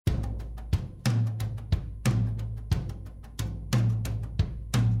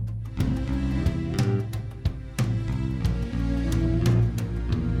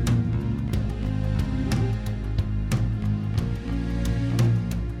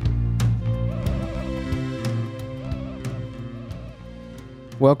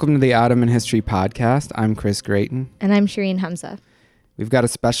Welcome to the Ottoman History Podcast. I'm Chris Grayton. And I'm Shireen Hamza. We've got a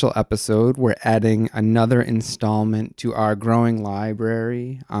special episode. We're adding another installment to our growing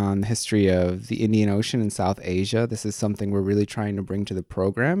library on the history of the Indian Ocean and South Asia. This is something we're really trying to bring to the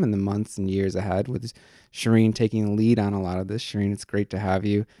program in the months and years ahead, with Shireen taking the lead on a lot of this. Shireen, it's great to have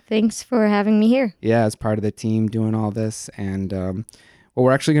you. Thanks for having me here. Yeah, as part of the team doing all this. And what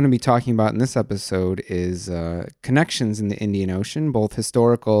we're actually going to be talking about in this episode is connections in the Indian Ocean, both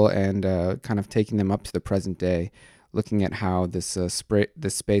historical and kind of taking them up to the present day, looking at how this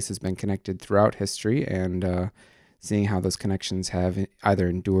space has been connected throughout history and seeing how those connections have either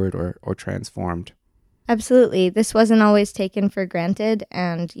endured or transformed. Absolutely. This wasn't always taken for granted,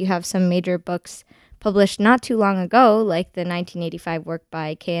 and you have some major books published not too long ago, like the 1985 work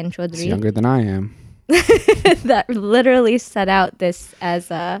by K.N. Chaudhry. It's younger than I am. That literally set out this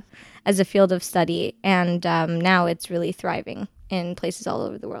as a field of study, and now it's really thriving in places all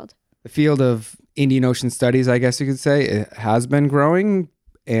over the world. The field of Indian Ocean studies, I guess you could say, it has been growing,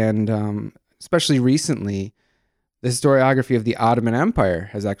 and especially recently, the historiography of the Ottoman Empire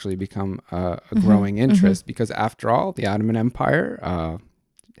has actually become a growing interest because, after all, the Ottoman Empire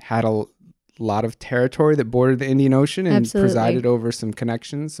had a lot of territory that bordered the Indian Ocean and presided over some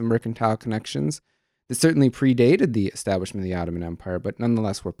connections, some mercantile connections that certainly predated the establishment of the Ottoman Empire, but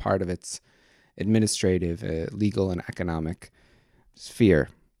nonetheless were part of its administrative, legal, and economic sphere.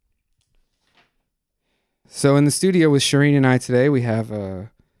 So in the studio with Shireen and I today, we have a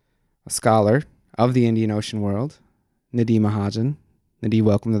scholar of the Indian Ocean world, Nidhi Mahajan. Nidhi,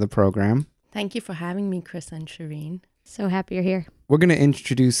 welcome to the program. Thank you for having me, Chris and Shireen. So happy you're here. We're going to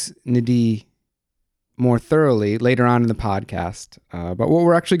introduce Nidhi more thoroughly later on in the podcast. But what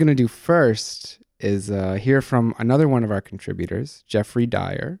we're actually going to do first is hear from another one of our contributors, Jeffrey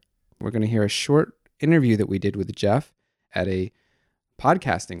Dyer. We're going to hear a short interview that we did with Jeff at a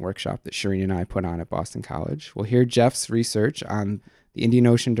podcasting workshop that Shireen and I put on at Boston College. We'll hear Jeff's research on the Indian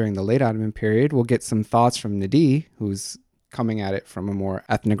Ocean during the late Ottoman period. We'll get some thoughts from Nidhi, who's coming at it from a more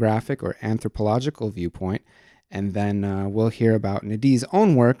ethnographic or anthropological viewpoint. And then we'll hear about Nidhi's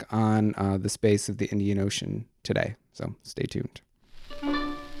own work on the space of the Indian Ocean today. So stay tuned.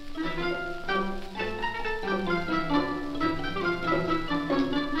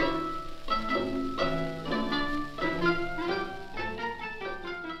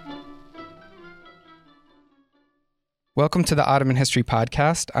 Welcome to the Ottoman History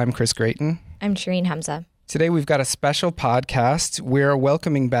Podcast. I'm Chris Grayton. I'm Shireen Hamza. Today we've got a special podcast. We're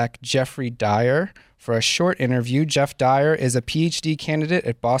welcoming back Jeffrey Dyer for a short interview. Jeff Dyer is a PhD candidate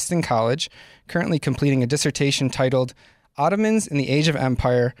at Boston College, currently completing a dissertation titled Ottomans in the Age of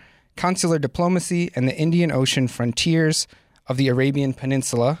Empire, Consular Diplomacy and the Indian Ocean Frontiers of the Arabian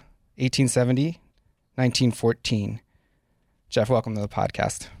Peninsula, 1870-1914. Jeff, welcome to the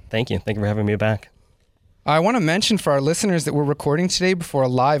podcast. Thank you. Thank you for having me back. I want to mention for our listeners that we're recording today before a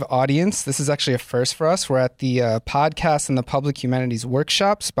live audience. This is actually a first for us. We're at the Podcast and the Public Humanities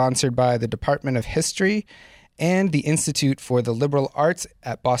Workshop, sponsored by the Department of History and the Institute for the Liberal Arts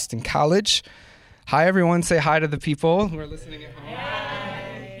at Boston College. Hi, everyone. Say hi to the people who are listening at home.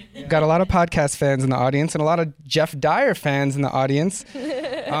 Hi. We've got a lot of podcast fans in the audience and a lot of Jeff Dyer fans in the audience.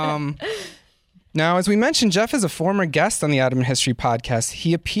 Now, as we mentioned, Jeff is a former guest on the Ottoman History Podcast.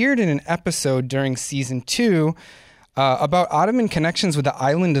 He appeared in an episode during Season 2 about Ottoman connections with the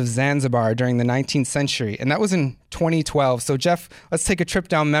island of Zanzibar during the 19th century, and that was in 2012. So, Jeff, let's take a trip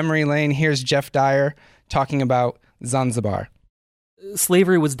down memory lane. Here's Jeff Dyer talking about Zanzibar.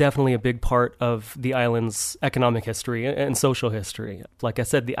 Slavery was definitely a big part of the island's economic history and social history. Like I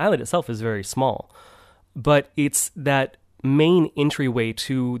said, the island itself is very small, but it's that main entryway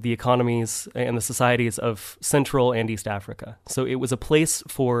to the economies and the societies of Central and East Africa. So it was a place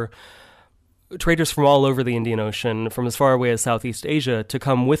for traders from all over the Indian Ocean, from as far away as Southeast Asia, to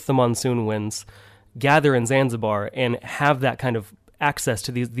come with the monsoon winds, gather in Zanzibar, and have that kind of access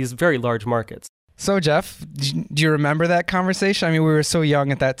to these very large markets. So, Jeff, do you remember that conversation? I mean, we were so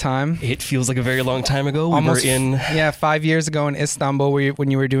young at that time. It feels like a very long time ago. Almost, 5 years ago in Istanbul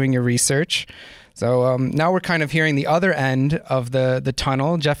when you were doing your research. So now we're kind of hearing the other end of the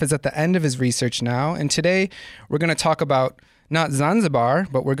tunnel. Jeff is at the end of his research now. And today we're going to talk about not Zanzibar,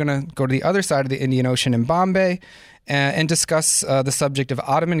 but we're going to go to the other side of the Indian Ocean in Bombay and discuss the subject of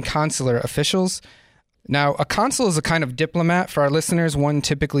Ottoman consular officials. Now, a consul is a kind of diplomat for our listeners, one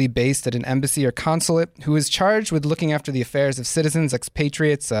typically based at an embassy or consulate, who is charged with looking after the affairs of citizens,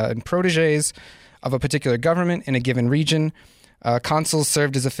 expatriates, and protégés of a particular government in a given region. Consuls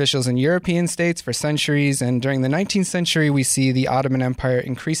served as officials in European states for centuries, and during the 19th century, we see the Ottoman Empire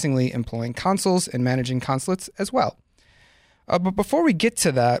increasingly employing consuls and managing consulates as well. But before we get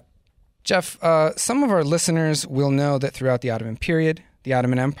to that, Jeff, some of our listeners will know that throughout the Ottoman period, the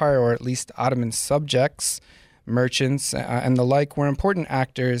Ottoman Empire, or at least Ottoman subjects, merchants, and the like, were important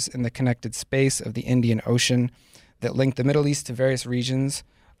actors in the connected space of the Indian Ocean that linked the Middle East to various regions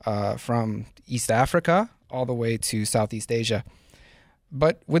from East Africa all the way to Southeast Asia.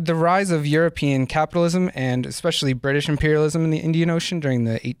 But with the rise of European capitalism and especially British imperialism in the Indian Ocean during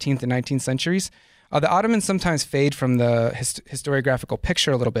the 18th and 19th centuries, the Ottomans sometimes fade from the historiographical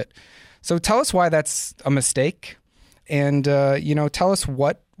picture a little bit. So tell us why that's a mistake, and tell us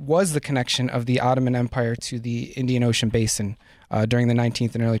what was the connection of the Ottoman Empire to the Indian Ocean basin during the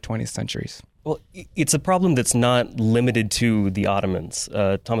 19th and early 20th centuries. Well, it's a problem that's not limited to the Ottomans.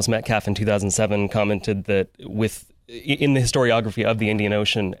 Thomas Metcalfe in 2007 commented that in the historiography of the Indian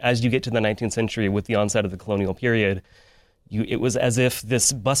Ocean, as you get to the 19th century with the onset of the colonial period, it was as if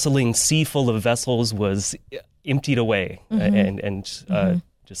this bustling sea full of vessels was emptied away and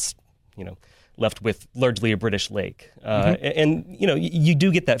just left with largely a British lake. And you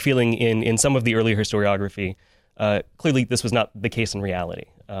do get that feeling in some of the earlier historiography. Clearly, this was not the case in reality.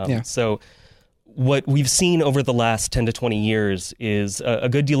 So what we've seen over the last 10 to 20 years is a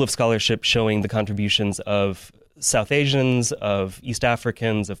good deal of scholarship showing the contributions of South Asians, of East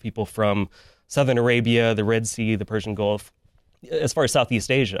Africans, of people from Southern Arabia, the Red Sea, the Persian Gulf, as far as Southeast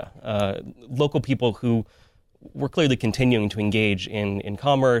Asia, local people who were clearly continuing to engage in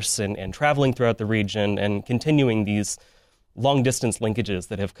commerce and traveling throughout the region and continuing these long-distance linkages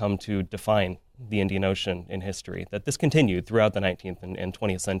that have come to define the Indian Ocean in history, that this continued throughout the 19th and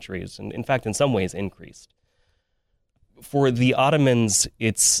 20th centuries, and in fact, in some ways, increased. For the Ottomans,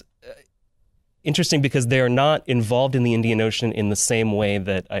 it's interesting because they are not involved in the Indian Ocean in the same way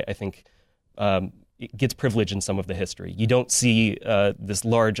that I think it gets privilege in some of the history. You don't see this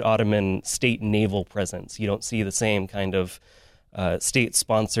large Ottoman state naval presence. You don't see the same kind of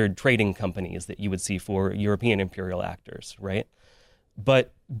state-sponsored trading companies that you would see for European imperial actors, right?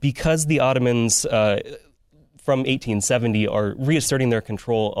 But because the Ottomans from 1870 are reasserting their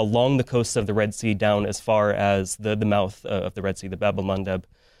control along the coasts of the Red Sea down as far as the mouth of the Red Sea, the Bab el-Mandeb,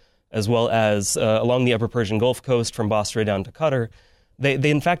 as well as along the upper Persian Gulf coast from Basra down to Qatar, they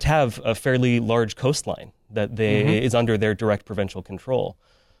in fact have a fairly large coastline that is under their direct provincial control.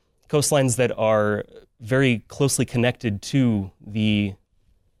 Coastlines that are very closely connected to the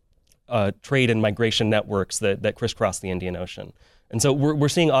trade and migration networks that crisscross the Indian Ocean. And so we're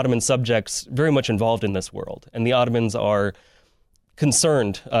seeing Ottoman subjects very much involved in this world. And the Ottomans are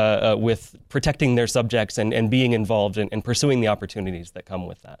concerned with protecting their subjects and being involved and pursuing the opportunities that come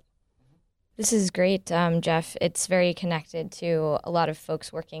with that. This is great, Jeff. It's very connected to a lot of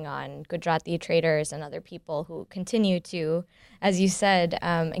folks working on Gujarati traders and other people who continue to, as you said,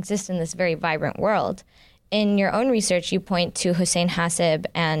 exist in this very vibrant world. In your own research, you point to Hussein Hassib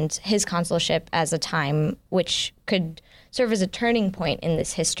and his consulship as a time which could serve as a turning point in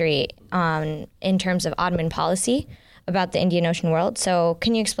this history in terms of Ottoman policy about the Indian Ocean world. So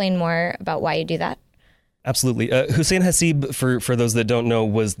can you explain more about why you do that? Absolutely. Hussein Hassib, for those that don't know,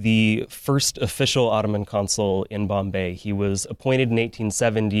 was the first official Ottoman consul in Bombay. He was appointed in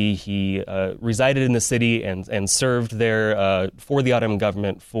 1870. He resided in the city and served there for the Ottoman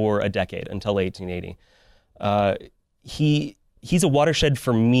government for a decade until 1880. He's a watershed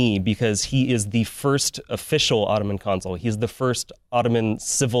for me because he is the first official Ottoman consul. He's the first Ottoman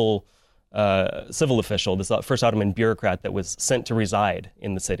civil official, this first Ottoman bureaucrat that was sent to reside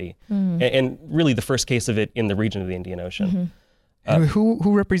in the city, and really the first case of it in the region of the Indian Ocean.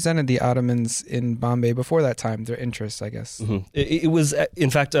 Who represented the Ottomans in Bombay before that time, their interests, I guess? It was, in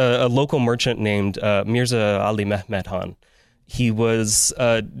fact, a local merchant named Mirza Ali Mehmet Khan. He was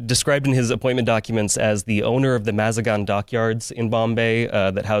described in his appointment documents as the owner of the Mazagan dockyards in Bombay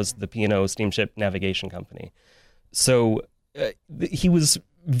that housed the P&O Steamship Navigation Company. So he was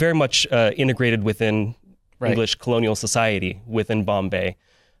very much integrated within English colonial society within Bombay.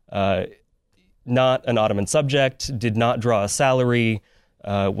 Not an Ottoman subject, did not draw a salary,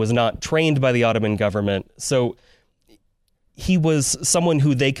 was not trained by the Ottoman government. So he was someone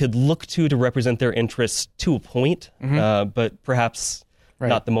who they could look to represent their interests to a point, but perhaps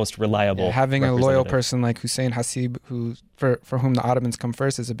not the most reliable. Having a loyal person like Hussein Hassib, for whom the Ottomans come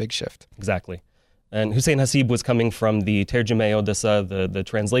first, is a big shift. Exactly. And Hussein Hassib was coming from the Terjime Odessa, the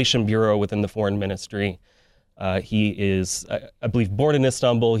translation bureau within the foreign ministry. He is, I believe, born in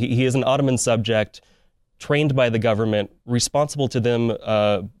Istanbul. He is an Ottoman subject, trained by the government, responsible to them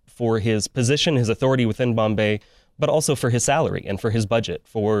for his position, his authority within Bombay, but also for his salary and for his budget,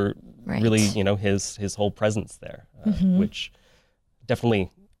 for really, his whole presence there, which definitely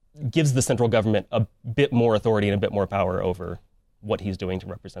gives the central government a bit more authority and a bit more power over what he's doing to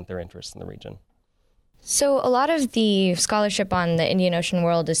represent their interests in the region. So a lot of the scholarship on the Indian Ocean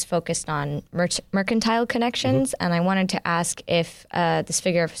world is focused on mercantile connections, and I wanted to ask if this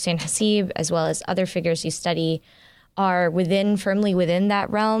figure of Hussein Hassib, as well as other figures you study, are firmly within that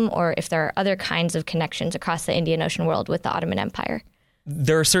realm, or if there are other kinds of connections across the Indian Ocean world with the Ottoman Empire.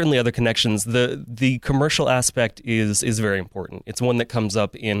 There are certainly other connections. The commercial aspect is very important. It's one that comes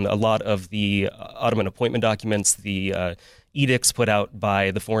up in a lot of the Ottoman appointment documents, the edicts put out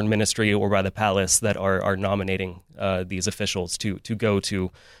by the foreign ministry or by the palace that are nominating these officials to go to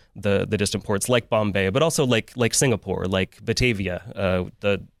the distant ports like Bombay, but also like Singapore, like Batavia,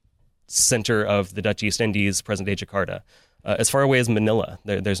 the center of the Dutch East Indies, present-day Jakarta, as far away as Manila.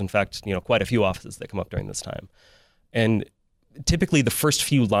 There's in fact quite a few offices that come up during this time, and typically the first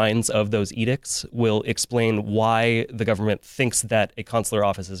few lines of those edicts will explain why the government thinks that a consular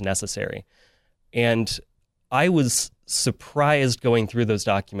office is necessary. And I was surprised going through those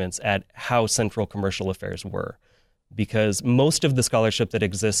documents at how central commercial affairs were, because most of the scholarship that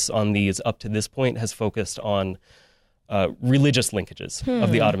exists on these up to this point has focused on religious linkages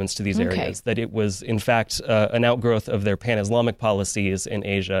of the Ottomans to these areas, that it was in fact an outgrowth of their pan-Islamic policies in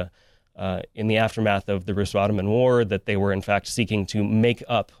Asia in the aftermath of the Russo-Ottoman War, that they were in fact seeking to make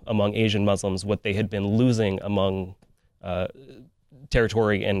up among Asian Muslims what they had been losing among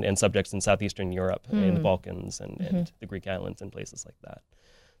territory and subjects in southeastern Europe, in the Balkans and the Greek islands and places like that.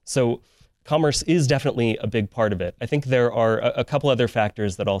 So commerce is definitely a big part of it. I think there are a couple other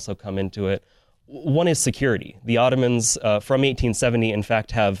factors that also come into it. One is security. The Ottomans from 1870, in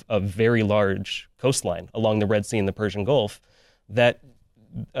fact, have a very large coastline along the Red Sea and the Persian Gulf that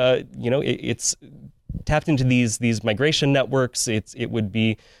it's tapped into these migration networks. It would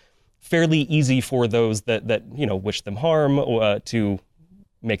be fairly easy for those that wish them harm to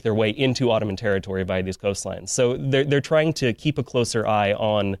make their way into Ottoman territory via these coastlines. So they're trying to keep a closer eye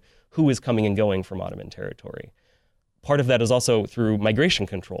on who is coming and going from Ottoman territory. Part of that is also through migration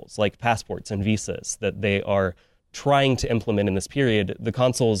controls, like passports and visas, that they are trying to implement in this period. The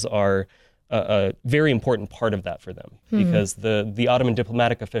consuls are a very important part of that for them, because the Ottoman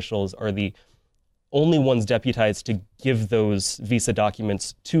diplomatic officials are the only ones deputized to give those visa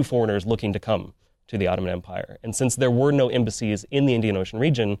documents to foreigners looking to come to the Ottoman Empire. And since there were no embassies in the Indian Ocean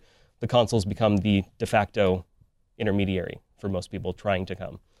region, the consuls become the de facto intermediary for most people trying to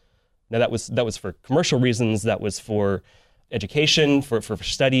come. Now that was for commercial reasons, that was for education, for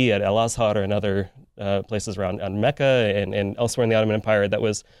study at Al-Azhar and other places around Mecca and elsewhere in the Ottoman Empire. That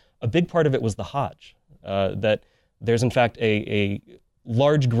was a big part of it was the Hajj, that there's in fact a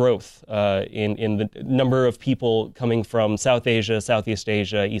large growth in the number of people coming from South Asia, Southeast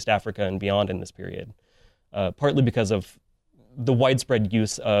Asia, East Africa, and beyond in this period, partly because of the widespread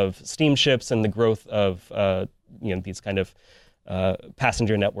use of steamships and the growth of these kind of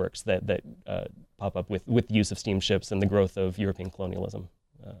passenger networks that pop up with the use of steamships and the growth of European colonialism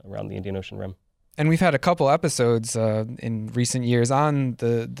around the Indian Ocean rim. And we've had a couple episodes in recent years on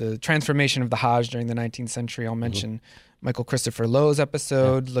the transformation of the Hajj during the 19th century. I'll mention Michael Christopher Lowe's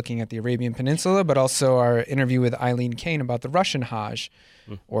episode looking at the Arabian Peninsula, but also our interview with Eileen Kane about the Russian Hajj,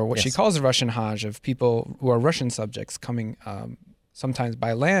 or what she calls the Russian Hajj, of people who are Russian subjects coming sometimes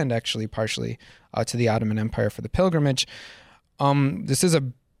by land, actually partially, to the Ottoman Empire for the pilgrimage. This is a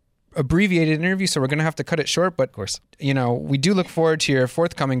abbreviated interview, so we're going to have to cut it short, but of course, we do look forward to your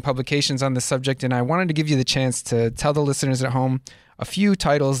forthcoming publications on this subject, and I wanted to give you the chance to tell the listeners at home a few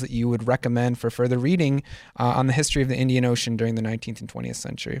titles that you would recommend for further reading on the history of the Indian Ocean during the 19th and 20th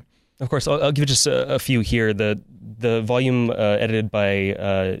century. Of course, I'll give just a few here. The volume edited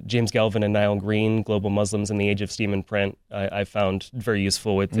by James Galvin and Niall Green, Global Muslims in the Age of Steam and Print, I found very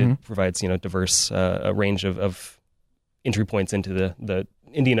useful. It provides diverse a range of entry points into the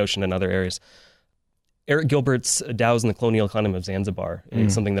Indian Ocean and other areas. Eric Gilbert's Dows in the Colonial Economy of Zanzibar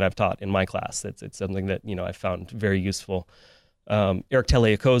is something that I've taught in my class. It's something that I found very useful. Eric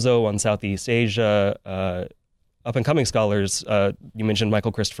Teleokozo on Southeast Asia. Up-and-coming scholars, you mentioned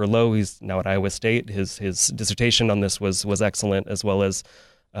Michael Christopher Lowe. He's now at Iowa State. His dissertation on this was excellent, as well as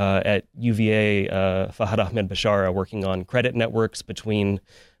at UVA, Fahad Ahmed Bashara, working on credit networks between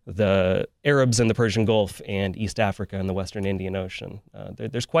the Arabs in the Persian Gulf and East Africa and the Western Indian Ocean.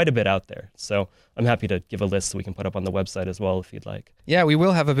 There's quite a bit out there. So I'm happy to give a list so we can put up on the website as well if you'd like. Yeah, we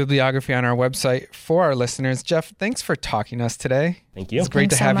will have a bibliography on our website for our listeners. Jeff, thanks for talking to us today. Thank you. It's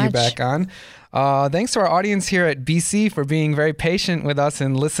great to have you back on. Thanks to our audience here at BC for being very patient with us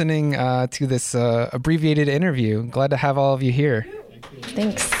and listening to this abbreviated interview. Glad to have all of you here.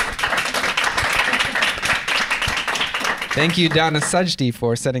 Thanks. Thank you, Donna Sajdi,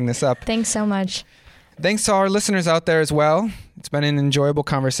 for setting this up. Thanks so much. Thanks to our listeners out there as well. It's been an enjoyable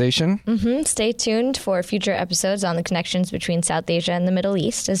conversation. Stay tuned for future episodes on the connections between South Asia and the Middle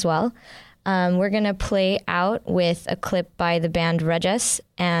East as well. We're going to play out with a clip by the band Rajas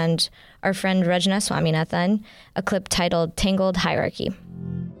and our friend Rajna Swaminathan, a clip titled Tangled Hierarchy.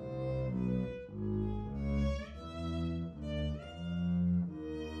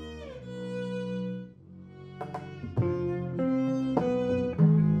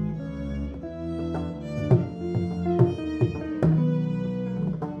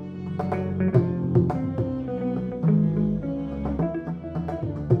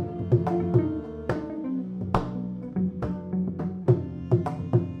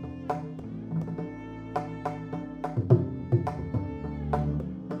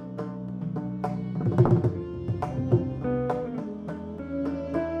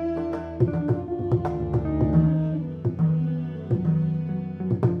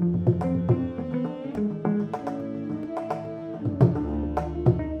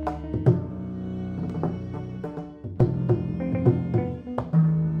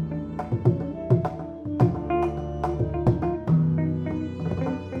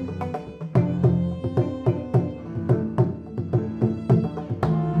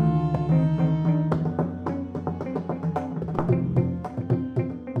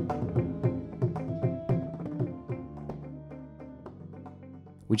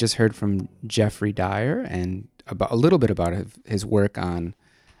 We just heard from Jeffrey Dyer and a little bit about his work on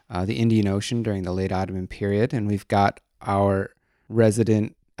the Indian Ocean during the late Ottoman period. And we've got our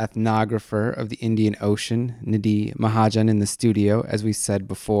resident ethnographer of the Indian Ocean, Nidhi Mahajan, in the studio, as we said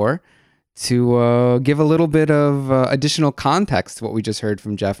before, to give a little bit of additional context to what we just heard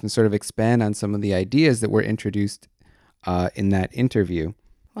from Jeff and sort of expand on some of the ideas that were introduced in that interview.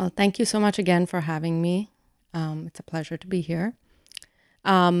 Well, thank you so much again for having me. It's a pleasure to be here.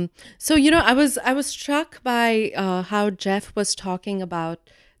 So, I was struck by how Jeff was talking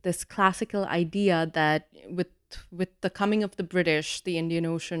about this classical idea that with the coming of the British, the Indian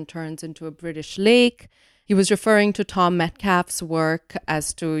Ocean turns into a British lake. He was referring to Tom Metcalfe's work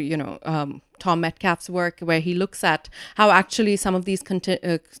as to, Tom Metcalfe's work, where he looks at how actually some of these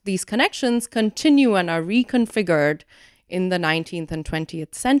connections continue and are reconfigured in the 19th and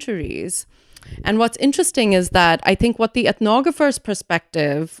 20th centuries. And what's interesting is that I think what the ethnographer's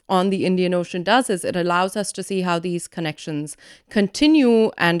perspective on the Indian Ocean does is it allows us to see how these connections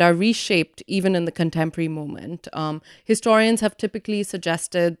continue and are reshaped even in the contemporary moment. Historians have typically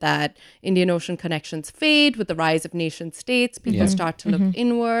suggested that Indian Ocean connections fade with the rise of nation states. People start to look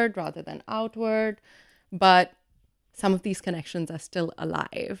inward rather than outward. But some of these connections are still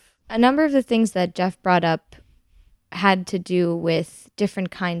alive. A number of the things that Jeff brought up had to do with different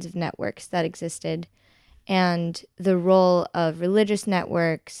kinds of networks that existed and the role of religious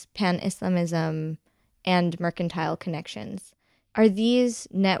networks, pan-Islamism, and mercantile connections. Are these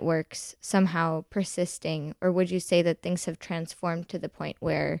networks somehow persisting, or would you say that things have transformed to the point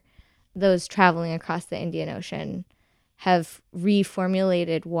where those traveling across the Indian Ocean have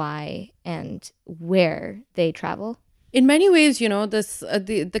reformulated why and where they travel? In many ways,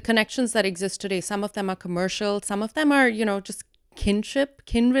 the connections that exist today, some of them are commercial, some of them are, just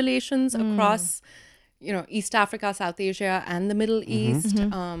kin relations across, East Africa, South Asia, and the Middle East.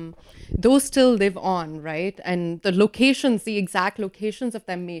 Those still live on, right? And the exact locations of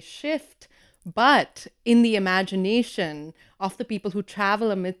them may shift, but in the imagination of the people who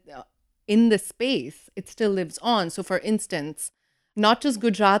travel in the space, it still lives on. So for instance, not just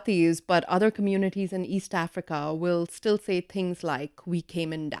Gujaratis, but other communities in East Africa will still say things like, we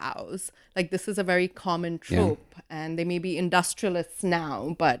came in dhows. Like, this is a very common trope. And they may be industrialists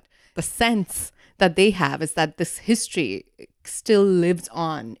now, but the sense that they have is that this history still lives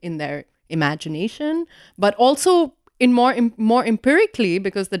on in their imagination, but also in more empirically,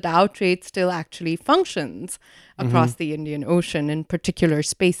 because the dhow trade still actually functions across the Indian Ocean in particular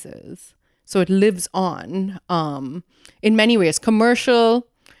spaces. So it lives on in many ways, commercial,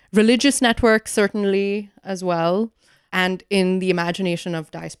 religious networks certainly as well, and in the imagination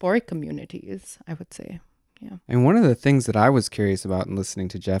of diasporic communities, I would say. Yeah. And one of the things that I was curious about in listening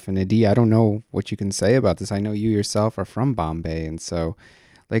to Jeff and Nidhi, I don't know what you can say about this. I know you yourself are from Bombay. And so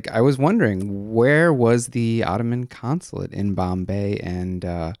I was wondering, where was the Ottoman consulate in Bombay,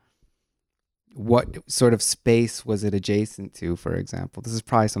 and what sort of space was it adjacent to, for example? This is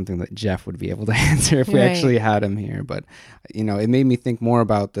probably something that Jeff would be able to answer if we actually had him here. But, it made me think more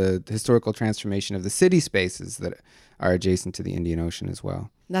about the historical transformation of the city spaces that are adjacent to the Indian Ocean as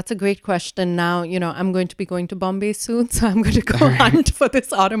well. That's a great question. Now, I'm going to be going to Bombay soon, so I'm going to go hunt for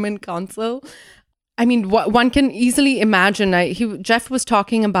this Ottoman consul. I mean, one can easily imagine. Jeff was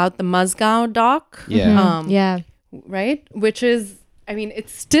talking about the Mazgaon dock. Yeah. Yeah. Right? Which is, I mean,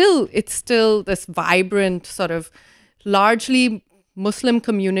 it's still this vibrant sort of largely Muslim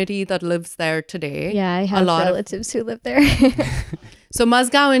community that lives there today. Yeah, I have relatives who live there. So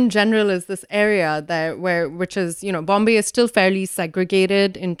Mazgaon in general is this area which is, Bombay is still fairly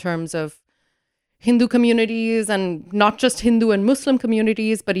segregated in terms of Hindu communities, and not just Hindu and Muslim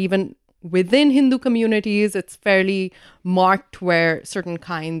communities, but even within Hindu communities, it's fairly marked where certain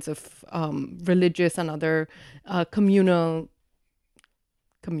kinds of religious and other communal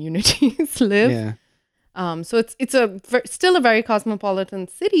communities live. Yeah. So it's still a very cosmopolitan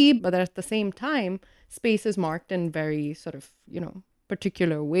city, but at the same time, space is marked in very sort of,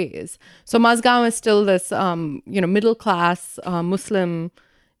 particular ways. So Mazgaon is still this, middle class Muslim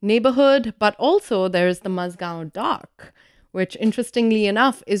neighborhood, but also there's the Mazgaon dock, which interestingly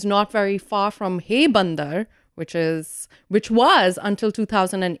enough is not very far from Hay Bandar, which was until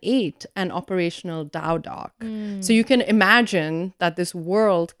 2008 an operational Dow dock. So you can imagine that this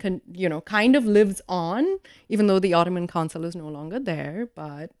world kind of lives on, even though the Ottoman Council is no longer there.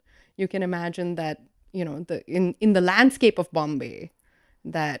 But you can imagine that in the landscape of Bombay,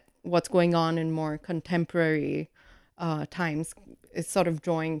 that what's going on in more contemporary times is sort of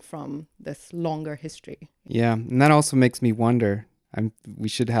drawing from this longer history. Yeah, and that also makes me wonder. We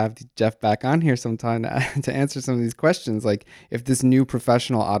should have Jeff back on here sometime to answer some of these questions. Like, if this new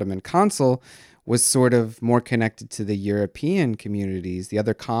professional Ottoman consul was sort of more connected to the European communities, the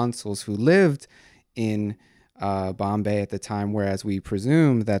other consuls who lived in Bombay at the time, whereas we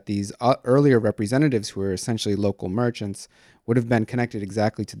presume that these earlier representatives who were essentially local merchants would have been connected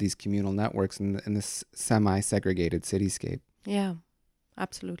exactly to these communal networks in this semi-segregated cityscape. Yeah,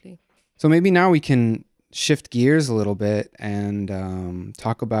 absolutely. So maybe now we can shift gears a little bit and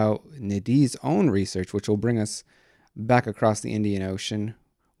talk about Nidhi's own research, which will bring us back across the Indian Ocean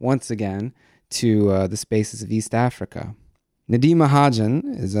once again to the spaces of East Africa. Nidhi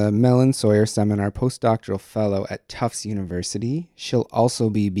Mahajan is a Mellon Sawyer Seminar postdoctoral fellow at Tufts University. She'll also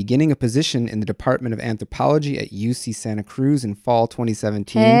be beginning a position in the Department of Anthropology at UC Santa Cruz in fall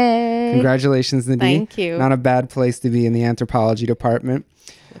 2017. Hey. Congratulations, Nidhi. Thank you. Not a bad place to be in the anthropology department.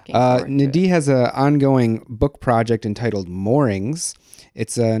 Nidhi has an ongoing book project entitled Moorings.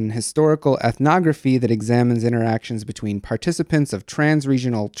 It's an historical ethnography that examines interactions between participants of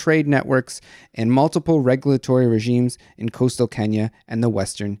trans-regional trade networks and multiple regulatory regimes in coastal Kenya and the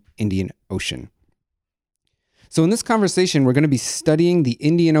Western Indian Ocean. So in this conversation, we're going to be studying the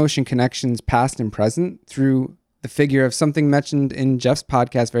Indian Ocean connections past and present through the figure of something mentioned in Jeff's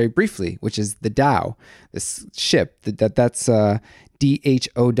podcast very briefly, which is the dhow, this ship that's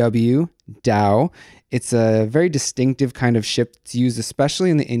DHOW, dhow. It's a very distinctive kind of ship that's used especially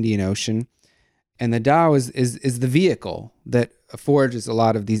in the Indian Ocean. And the dhow is the vehicle that affords a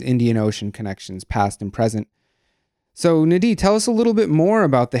lot of these Indian Ocean connections, past and present. So Nidhi, tell us a little bit more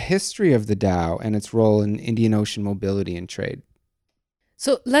about the history of the dhow and its role in Indian Ocean mobility and trade.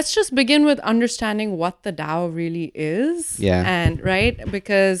 So let's just begin with understanding what the dhow really is. Yeah. And right,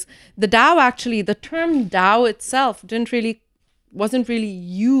 because the dhow actually, the term dhow itself wasn't really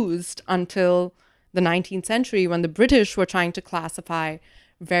used until the 19th century, when the British were trying to classify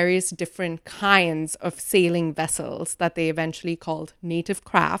various different kinds of sailing vessels that they eventually called native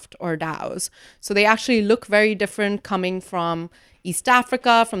craft or dhows. So they actually look very different, coming from East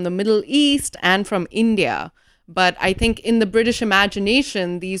Africa, from the Middle East, and from India. But I think in the British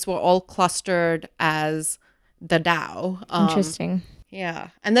imagination, these were all clustered as the dhow. Interesting. Yeah.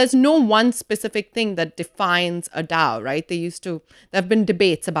 And there's no one specific thing that defines a dhow, right? There have been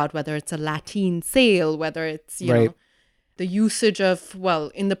debates about whether it's a lateen sail, whether it's, you know, the usage of,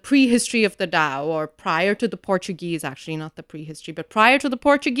 in the prehistory of the dhow, or prior to the Portuguese, actually not the prehistory, but prior to the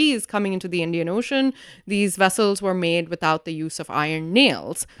Portuguese coming into the Indian Ocean, these vessels were made without the use of iron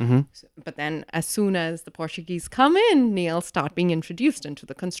nails. Mm-hmm. But then as soon as the Portuguese come in, nails start being introduced into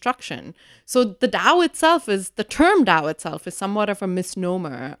the construction. So the term dhow itself is somewhat of a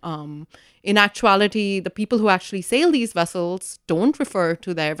misnomer. In actuality, the people who actually sail these vessels don't refer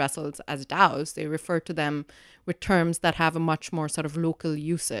to their vessels as dhows. They refer to them with terms that have a much more sort of local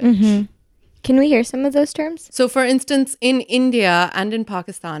usage. Mm-hmm. Can we hear some of those terms? So for instance, in India and in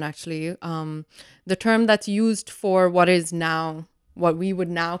Pakistan, actually, the term that's used for what we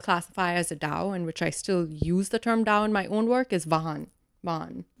would now classify as a dhow, and which I still use the term dhow in my own work, is vahan.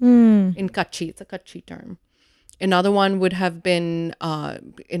 In Kutchi, it's a Kutchi term. Another one would have been,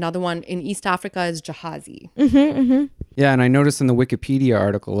 another one in East Africa is jahazi. Mm-hmm, mm-hmm. Yeah, and I noticed in the Wikipedia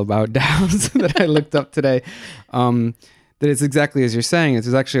article about dhows that I looked up today, that it's exactly as you're saying.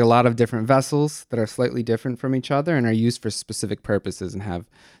 There's actually a lot of different vessels that are slightly different from each other and are used for specific purposes and have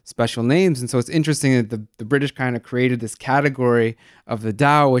special names. And so it's interesting that the British kind of created this category of the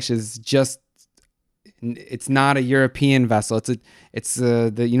dhow, which is just, it's not a European vessel. It's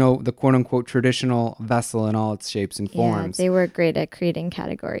the quote unquote traditional vessel in all its shapes and forms. Yeah, they were great at creating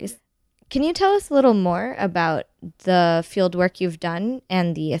categories. Can you tell us a little more about the field work you've done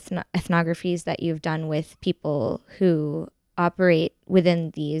and the ethnographies that you've done with people who operate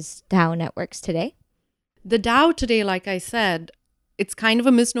within these dhow networks today? The dhow today, like I said, it's kind of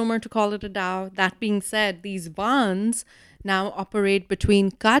a misnomer to call it a dhow. That being said, these bands now operate between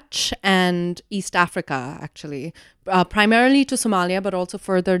Kutch and East Africa, actually, primarily to Somalia, but also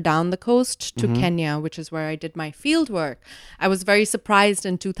further down the coast to Kenya, which is where I did my field work. I was very surprised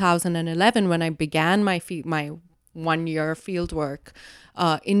in 2011 when I began my 1-year field work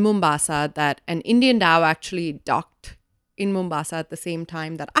in Mombasa that an Indian dhow actually docked in Mombasa at the same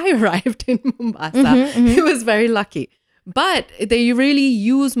time that I arrived in Mombasa. It was very lucky. But they really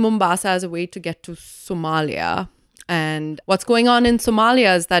use Mombasa as a way to get to Somalia. And what's going on in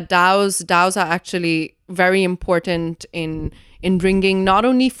Somalia is that dhows are actually very important in bringing not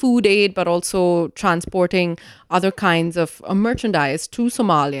only food aid, but also transporting other kinds of merchandise to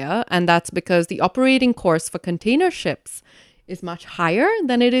Somalia. And that's because the operating course for container ships is much higher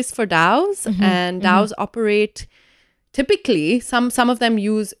than it is for dhows. And dhows operate typically, some of them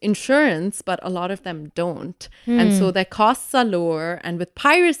use insurance, but a lot of them don't. And so their costs are lower. And with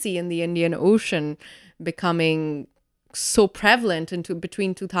piracy in the Indian Ocean becoming so prevalent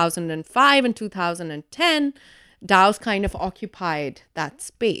between 2005 and 2010, dhows kind of occupied that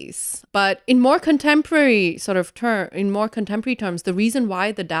space. But in more contemporary terms, the reason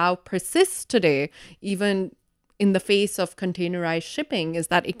why the dhow persists today, even in the face of containerized shipping, is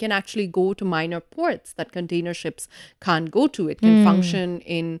that it can actually go to minor ports that container ships can't go to. It can function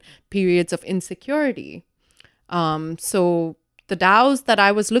in periods of insecurity. So the dhows that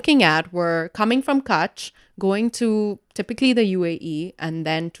I was looking at were coming from Kutch, going to typically the UAE, and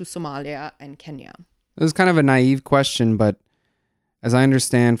then to Somalia and Kenya. It was kind of a naive question, but as I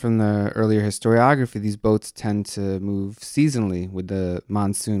understand from the earlier historiography, these boats tend to move seasonally with the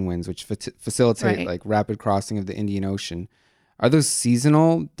monsoon winds, which facilitate like rapid crossing of the Indian Ocean. Are those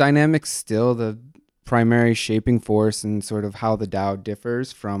seasonal dynamics still the primary shaping force in sort of how the dhow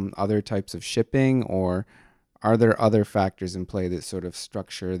differs from other types of shipping, or are there other factors in play that sort of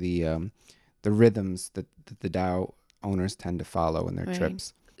structure the rhythms that the dhow owners tend to follow in their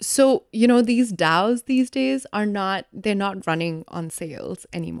trips? So, these dhows these days they're not running on sails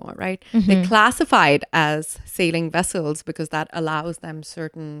anymore, right? They're classified as sailing vessels because that allows them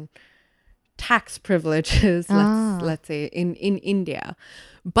certain tax privileges, let's say, in India.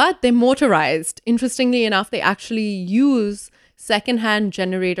 But they're motorized. Interestingly enough, they actually use secondhand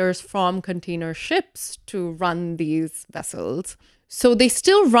generators from container ships to run these vessels. So they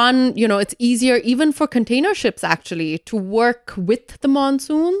still run, it's easier even for container ships actually to work with the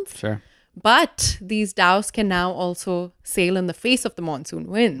monsoons. Sure. But these dhows can now also sail in the face of the monsoon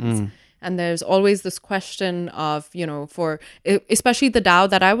winds. And there's always this question of, for especially the dhow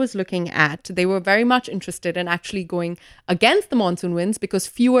that I was looking at, they were very much interested in actually going against the monsoon winds because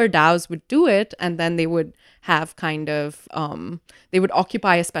fewer dhows would do it. And then they would have kind of, they would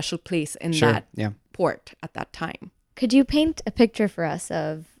occupy a special place in that port at that time. Could you paint a picture for us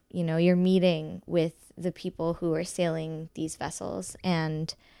of, your meeting with the people who are sailing these vessels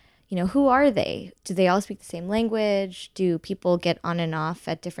and, who are they? Do they all speak the same language? Do people get on and off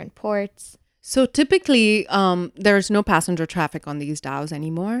at different ports? So typically, there's no passenger traffic on these dhows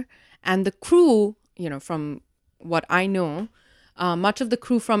anymore. And the crew, from what I know, much of the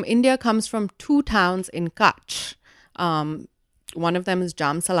crew from India comes from 2 towns in Kutch. One of them is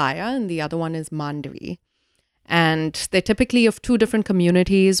Jamsalaya and the other one is Mandvi. And they're typically of 2 different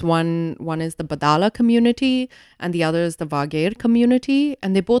communities. One is the Badala community and the other is the Wagher community.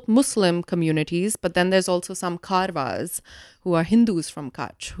 And they're both Muslim communities. But then there's also some Karwas who are Hindus from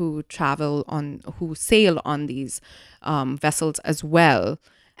Kutch who sail on these vessels as well.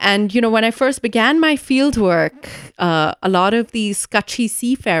 And, when I first began my field work, a lot of these Kutchi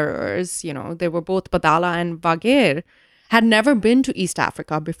seafarers, they were both Badala and Wagher, had never been to East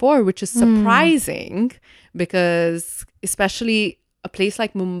Africa before, which is surprising because especially a place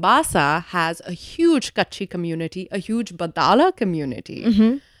like Mombasa has a huge Kutchi community, a huge Badala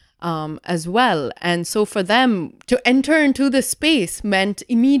community as well. And so for them to enter into this space meant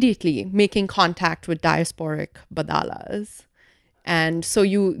immediately making contact with diasporic Badalas. And so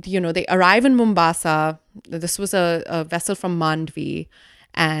they arrive in Mombasa. This was a vessel from Mandvi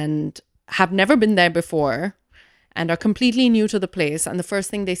and have never been there before. and are completely new to the place. And the first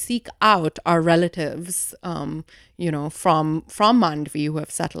thing they seek out are relatives, from Mandvi who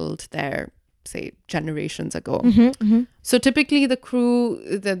have settled there, say, generations ago. So typically the crew,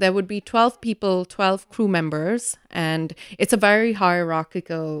 there would be 12 people, 12 crew members, and it's a very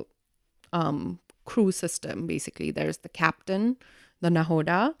hierarchical crew system, basically. There's the captain, the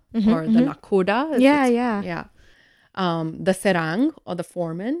nahoda, or the nakoda. Yeah. The serang, or the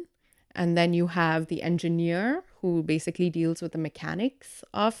foreman. And then you have the engineer, who basically deals with the mechanics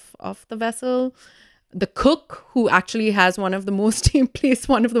of the vessel. The cook, who actually has one of the most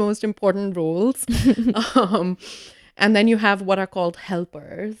important roles. And then you have what are called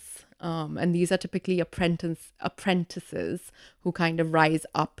helpers. And these are typically apprentices who kind of rise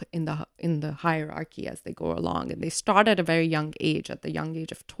up in the hierarchy as they go along. And they start at a very young age. At the young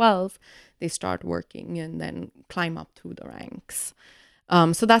age of 12, they start working and then climb up through the ranks.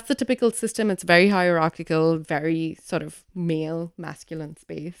 So that's the typical system. It's very hierarchical, very sort of male, masculine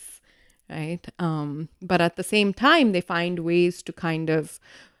space, right? But at the same time, they find ways to kind of,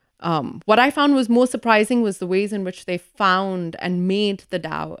 what I found was most surprising was the ways in which they found and made the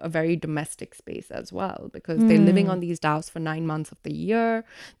dhow a very domestic space as well, because they're living on these dhows for 9 months of the year.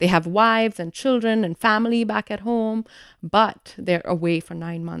 They have wives and children and family back at home, but they're away for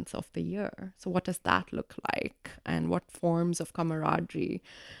 9 months of the year. So what does that look like? And what forms of camaraderie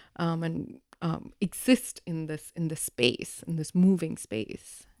exist in this space, in this moving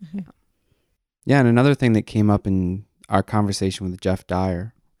space? Yeah, and another thing that came up in our conversation with Jeff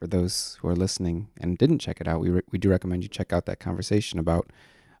Dyer, for those who are listening and didn't check it out, we do recommend you check out that conversation about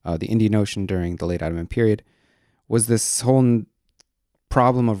the Indian Ocean during the late Ottoman period, was this whole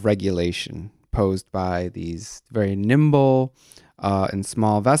problem of regulation posed by these very nimble and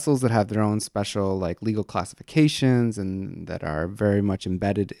small vessels that have their own special legal classifications and that are very much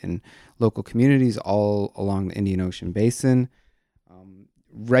embedded in local communities all along the Indian Ocean basin.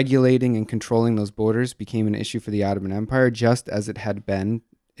 Regulating and controlling those borders became an issue for the Ottoman Empire, just as it had been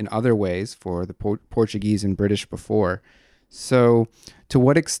in other ways for the Portuguese and British before. So to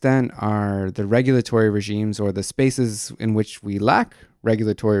what extent are the regulatory regimes, or the spaces in which we lack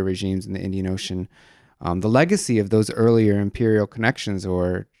regulatory regimes in the Indian Ocean, the legacy of those earlier imperial connections,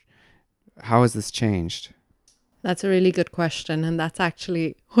 or how has this changed? That's a really good question. And that's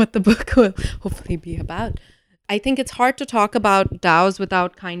actually what the book will hopefully be about. I think it's hard to talk about dhows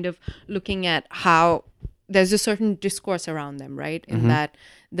without kind of looking at how there's a certain discourse around them, right? In that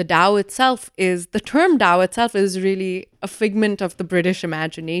the term dhow itself is really a figment of the British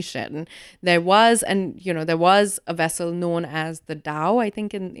imagination. There was a vessel known as the dhow, I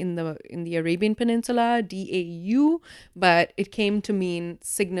think in the Arabian Peninsula, DAU, but it came to mean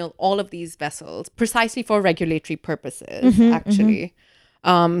signal all of these vessels precisely for regulatory purposes, actually.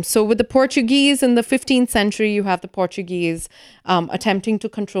 So with the Portuguese in the 15th century, you have the Portuguese attempting to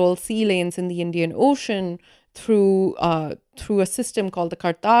control sea lanes in the Indian Ocean through a system called the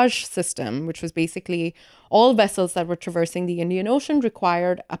Carthage system, which was basically all vessels that were traversing the Indian Ocean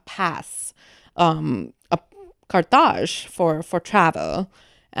required a pass, a Carthage for travel.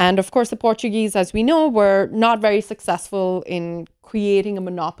 And of course, the Portuguese, as we know, were not very successful in creating a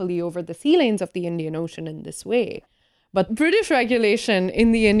monopoly over the sea lanes of the Indian Ocean in this way. But British regulation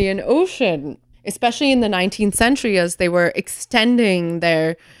in the Indian Ocean, especially in the 19th century, as they were extending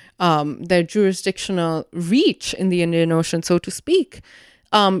their jurisdictional reach in the Indian Ocean, so to speak,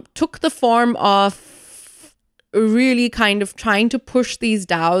 took the form of really kind of trying to push these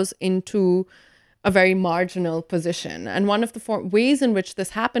dhows into a very marginal position. And one of the ways in which this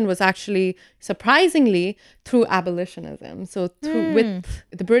happened was actually, surprisingly, through abolitionism. So with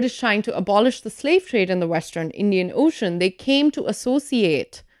the British trying to abolish the slave trade in the Western Indian Ocean, they came to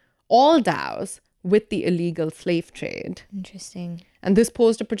associate all dhows with the illegal slave trade. Interesting. And this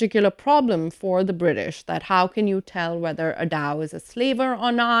posed a particular problem for the British, that how can you tell whether a dhow is a slaver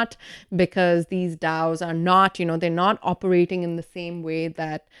or not? Because these dhows are not, they're not operating in the same way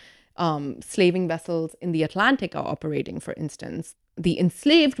that slaving vessels in the Atlantic are operating, for instance. The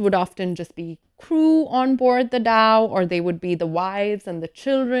enslaved would often just be crew on board the dhow, or they would be the wives and the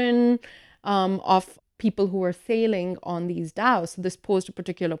children of people who were sailing on these dhows. So this posed a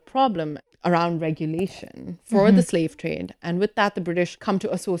particular problem around regulation for the slave trade. And with that, the British come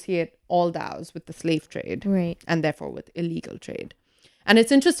to associate all dhows with the slave trade, Right. and therefore with illegal trade. And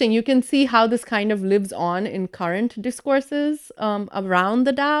it's interesting, you can see how this kind of lives on in current discourses around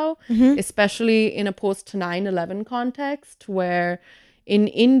the dhow, especially in a post 9/11 context, where in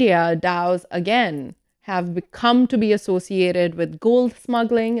India, dhows again have become to be associated with gold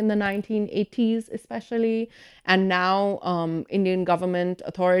smuggling in the 1980s, especially. And now Indian government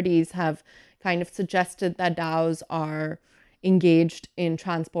authorities have kind of suggested that DAOs are engaged in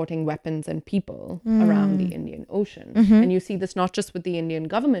transporting weapons and people around the Indian Ocean. And you see this not just with the Indian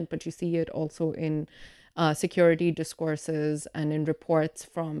government, but you see it also in security discourses and in reports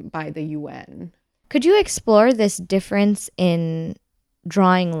by the UN. Could you explore this difference in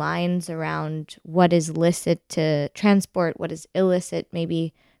drawing lines around what is licit to transport, what is illicit,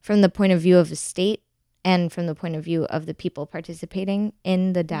 maybe from the point of view of the state and from the point of view of the people participating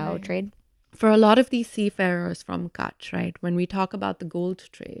in the DAO trade? For a lot of these seafarers from Kutch, right, when we talk about the gold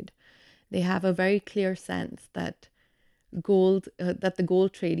trade, they have a very clear sense that that the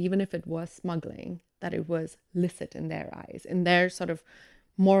gold trade, even if it was smuggling, that it was licit in their eyes. In their sort of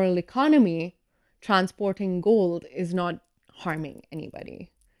moral economy, transporting gold is not harming anybody.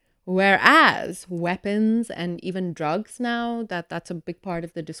 Whereas weapons and even drugs now, that's a big part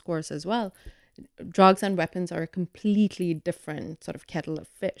of the discourse as well. Drugs and weapons are a completely different sort of kettle of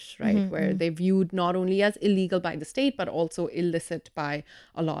fish, right? Where they're viewed not only as illegal by the state, but also illicit by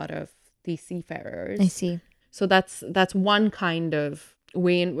a lot of these seafarers. I see. So that's one kind of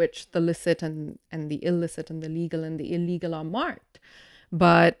way in which the licit and the illicit and the legal and the illegal are marked.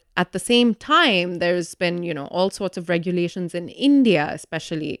 But at the same time, there's been, all sorts of regulations in India,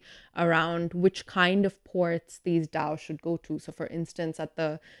 especially around which kind of ports these DAOs should go to. So for instance,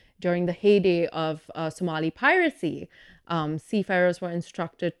 during the heyday of Somali piracy, seafarers were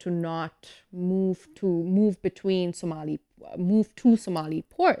instructed to not move to Somali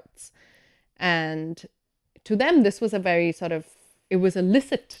ports. And to them, this was it was a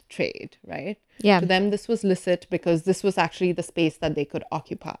licit trade, right? Yeah. To them, this was licit because this was actually the space that they could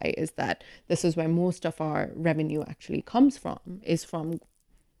occupy, is that this is where most of our revenue actually comes from, is from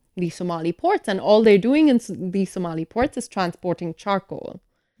the Somali ports. And all they're doing in the Somali ports is transporting charcoal,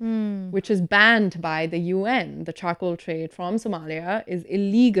 which is banned by the UN. The charcoal trade from Somalia is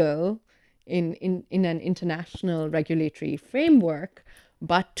illegal in an international regulatory framework.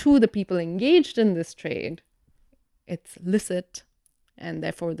 But to the people engaged in this trade, it's licit. And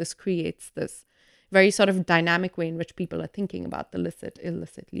therefore, this creates this very sort of dynamic way in which people are thinking about the licit,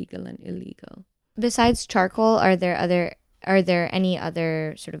 illicit, legal, and illegal. Besides charcoal, are there any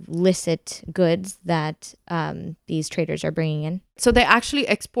other sort of licit goods that these traders are bringing in? So they're actually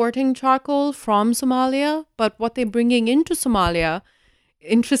exporting charcoal from Somalia, but what they're bringing into Somalia,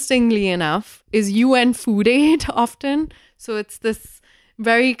 interestingly enough, is UN food aid often. So it's this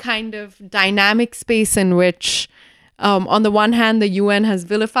very kind of dynamic space in which on the one hand, the UN has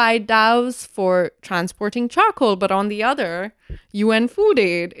vilified DAOs for transporting charcoal, but on the other, UN food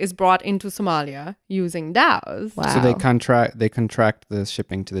aid is brought into Somalia using DAOs. Wow. So they contract the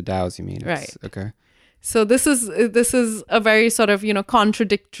shipping to the DAOs, you mean? Right. Okay. So this is a very sort of,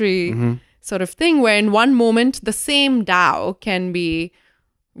 contradictory sort of thing where in one moment, the same DAO can be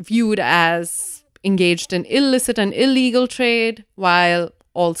viewed as engaged in illicit and illegal trade while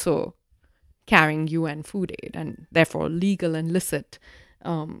also carrying UN food aid and therefore legal and licit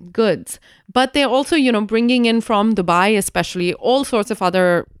goods. But they're also, bringing in from Dubai, especially, all sorts of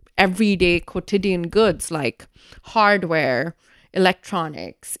other everyday quotidian goods like hardware,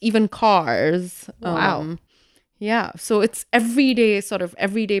 electronics, even cars. Wow. Yeah. So it's everyday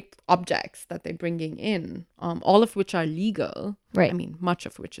objects that they're bringing in, all of which are legal. Right. I mean, much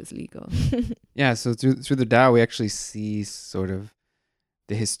of which is legal. Yeah, so through the DAO, we actually see sort of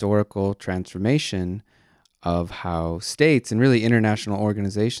the historical transformation of how states and really international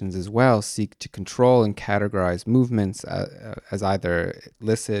organizations as well seek to control and categorize movements as either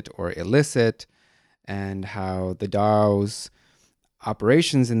licit or illicit, and how the DAO's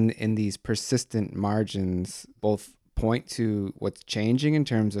operations in these persistent margins both point to what's changing in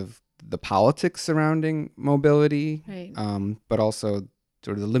terms of the politics surrounding mobility, Right. But also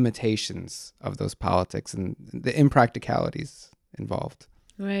sort of the limitations of those politics and the impracticalities involved.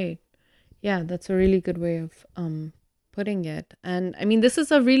 Right. Yeah, that's a really good way of putting it. And I mean, this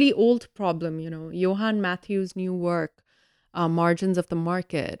is a really old problem, Johann Matthews' new work, Margins of the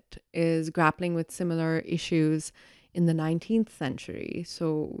Market, is grappling with similar issues in the 19th century.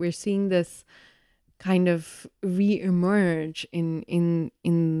 So we're seeing this kind of re-emerge in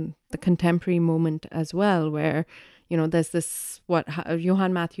the contemporary moment as well, where, there's this, what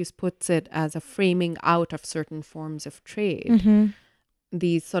Johann Matthews puts it as a framing out of certain forms of trade. Mm-hmm.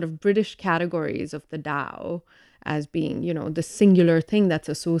 These sort of British categories of the DAO as being, the singular thing that's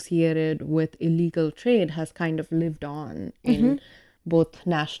associated with illegal trade has kind of lived on in both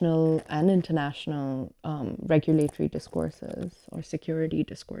national and international regulatory discourses or security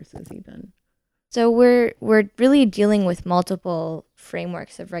discourses even. So we're really dealing with multiple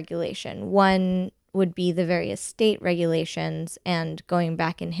frameworks of regulation. One would be the various state regulations, and going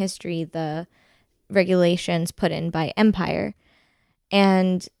back in history, the regulations put in by empire.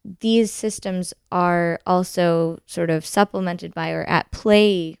 And these systems are also sort of supplemented by or at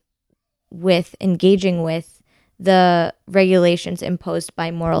play with engaging with the regulations imposed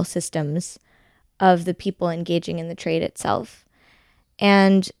by moral systems of the people engaging in the trade itself.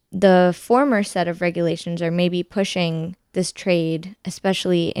 And the former set of regulations are maybe pushing this trade,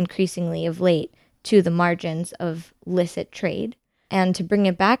 especially increasingly of late, to the margins of licit trade. And to bring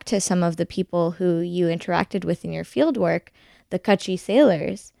it back to some of the people who you interacted with in your fieldwork, the Kutchi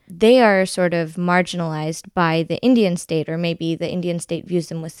sailors, they are sort of marginalized by the Indian state, or maybe the Indian state views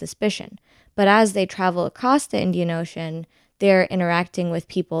them with suspicion. But as they travel across the Indian Ocean, they're interacting with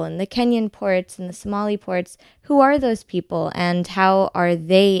people in the Kenyan ports and the Somali ports. Who are those people, and how are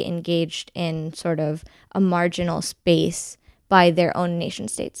they engaged in sort of a marginal space by their own nation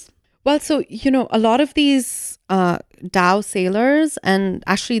states? Well, so, a lot of these dhow sailors, and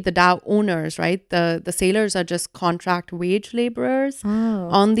actually the dhow owners, right? The sailers are just contract wage laborers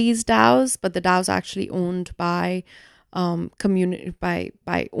on these dhows, but the dhows are actually owned by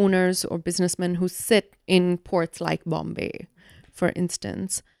by owners or businessmen who sit in ports like Bombay, for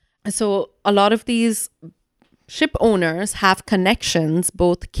instance. So a lot of these ship owners have connections,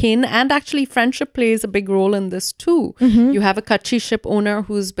 both kin and actually friendship plays a big role in this too. You have a Kutchi ship owner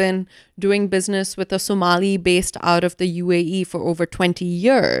who's been doing business with a Somali based out of the UAE for over 20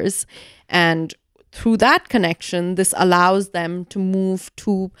 years. And through that connection, this allows them to move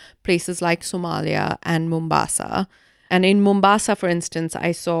to places like Somalia and Mombasa. And in Mombasa, for instance,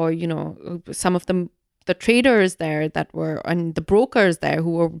 I saw, some of the traders there and the brokers there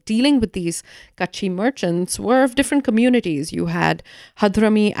who were dealing with these Kutchi merchants were of different communities. You had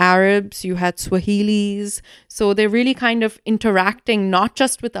Hadrami Arabs, you had Swahilis. So they're really kind of interacting not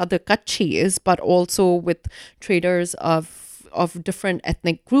just with other Kutchis, but also with traders of different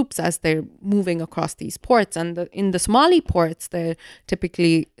ethnic groups as they're moving across these ports. And in the Somali ports, they're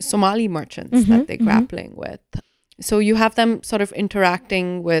typically Somali merchants that they're grappling with. So you have them sort of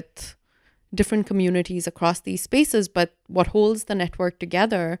interacting with different communities across these spaces, but what holds the network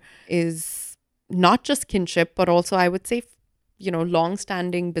together is not just kinship, but also, I would say,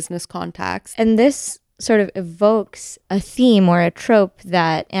 long-standing business contacts. And this sort of evokes a theme or a trope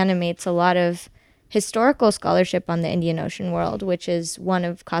that animates a lot of historical scholarship on the Indian Ocean world, which is one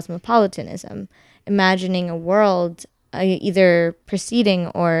of cosmopolitanism, imagining a world either preceding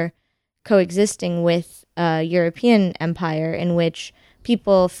or coexisting with a European empire in which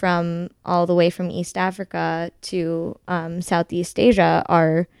people from all the way from East Africa to Southeast Asia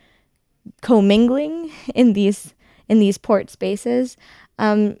are commingling in these port spaces.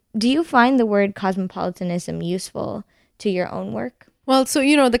 Do you find the word cosmopolitanism useful to your own work? Well, so,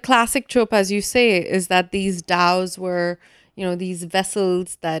 the classic trope, as you say, is that these dhows were, these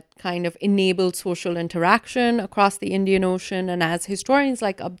vessels that kind of enabled social interaction across the Indian Ocean. And as historians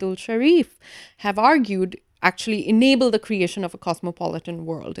like Abdul Sharif have argued, actually enable the creation of a cosmopolitan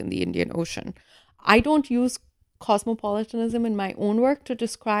world in the Indian Ocean. I don't use cosmopolitanism in my own work to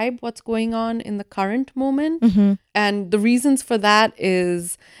describe what's going on in the current moment. And the reasons for that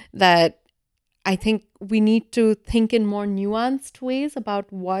is that I think we need to think in more nuanced ways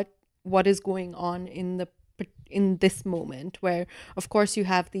about what is going on in this moment, where, of course, you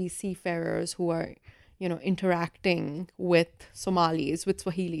have these seafarers who are interacting with Somalis, with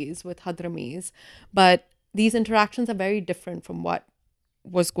Swahilis, with Hadramis, but these interactions are very different from what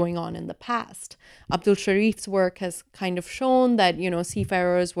was going on in the past. Abdul Sharif's work has kind of shown that,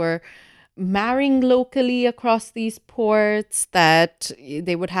 seafarers were marrying locally across these ports, that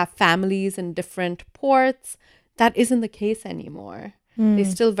they would have families in different ports. That isn't the case anymore. They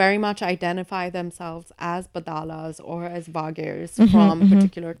still very much identify themselves as Badalas or as Vagirs from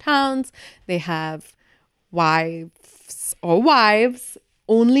particular towns. They have wives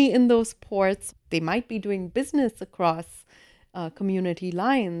only in those ports. They might be doing business across community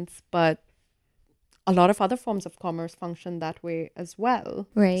lines, but a lot of other forms of commerce function that way as well.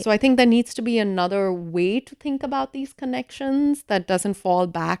 Right. So I think there needs to be another way to think about these connections that doesn't fall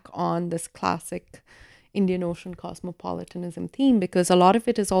back on this classic Indian Ocean cosmopolitanism theme, because a lot of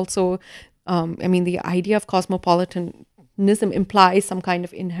it is also, the idea of cosmopolitanism implies some kind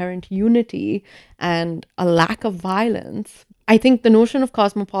of inherent unity and a lack of violence. I think the notion of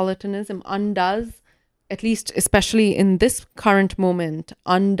cosmopolitanism undoes, at least especially in this current moment,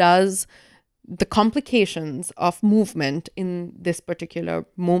 undoes the complications of movement in this particular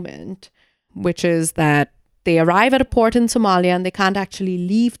moment, which is that they arrive at a port in Somalia and they can't actually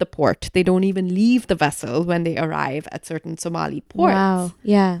leave the port. They don't even leave the vessel when they arrive at certain Somali ports. Wow,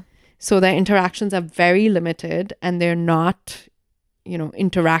 yeah. So their interactions are very limited, and they're not,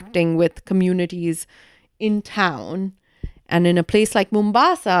 interacting with communities in town. And in a place like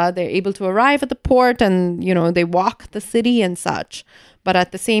Mombasa, they're able to arrive at the port and, they walk the city and such. But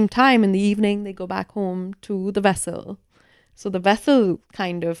at the same time, in the evening, they go back home to the vessel. So the vessel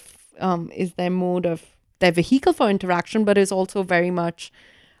kind of is their vehicle for interaction, but is also very much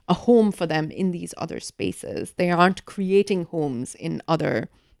a home for them in these other spaces. They aren't creating homes in other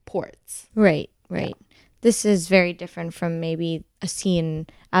ports. Right. This is very different from maybe a scene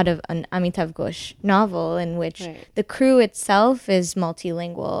out of an Amitav Ghosh novel in which the crew itself is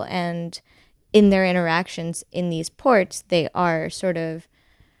multilingual, and in their interactions in these ports, they are sort of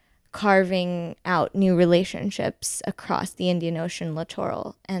carving out new relationships across the Indian Ocean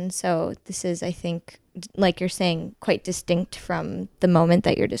littoral. And so this is, I think, like you're saying, quite distinct from the moment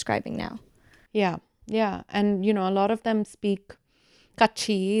that you're describing now. Yeah. And, a lot of them speak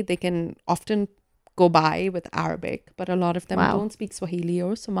Kutchi. They can often go by with Arabic, but a lot of them don't speak Swahili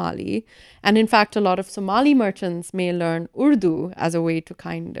or Somali. And in fact, a lot of Somali merchants may learn Urdu as a way to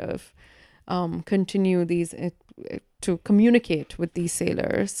kind of continue to communicate with these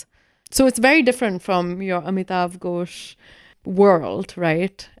sailors. So it's very different from your Amitav Ghosh world,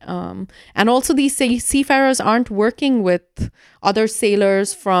 right? And also these seafarers aren't working with other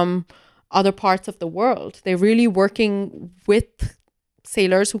sailors from other parts of the world. They're really working with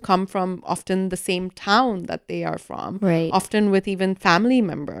sailors who come from often the same town that they are from, often with even family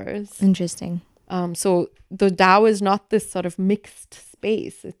members. Interesting. So the Dhow is not this sort of mixed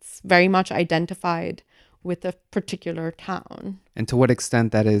space. It's very much identified with a particular town. And to what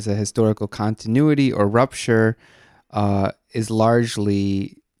extent that is a historical continuity or rupture is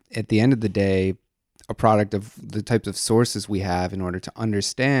largely, at the end of the day, a product of the types of sources we have in order to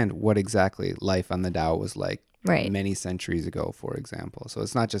understand what exactly life on the Dhow was like many centuries ago, for example. So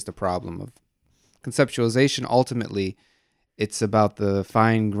it's not just a problem of conceptualization. Ultimately, it's about the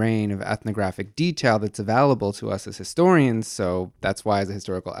fine grain of ethnographic detail that's available to us as historians. So that's why, as a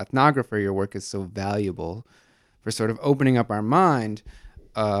historical ethnographer, your work is so valuable for sort of opening up our mind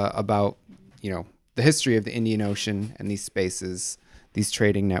about, the history of the Indian Ocean and these spaces, these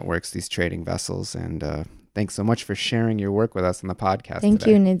trading networks, these trading vessels. And thanks so much for sharing your work with us on the podcast Thank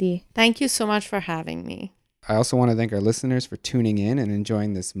today. you, Nidhi. Thank you so much for having me. I also want to thank our listeners for tuning in and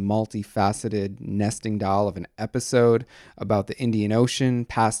enjoying this multifaceted nesting doll of an episode about the Indian Ocean,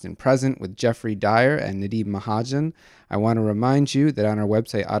 past and present, with Jeffrey Dyer and Nadeem Mahajan. I want to remind you that on our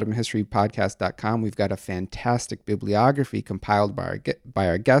website, ottomanhistorypodcast.com, we've got a fantastic bibliography compiled by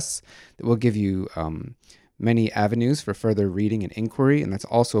our guests that will give you many avenues for further reading and inquiry, and that's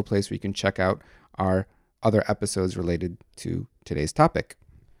also a place where you can check out our other episodes related to today's topic.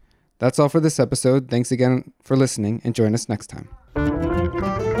 That's all for this episode. Thanks again for listening, and join us next time.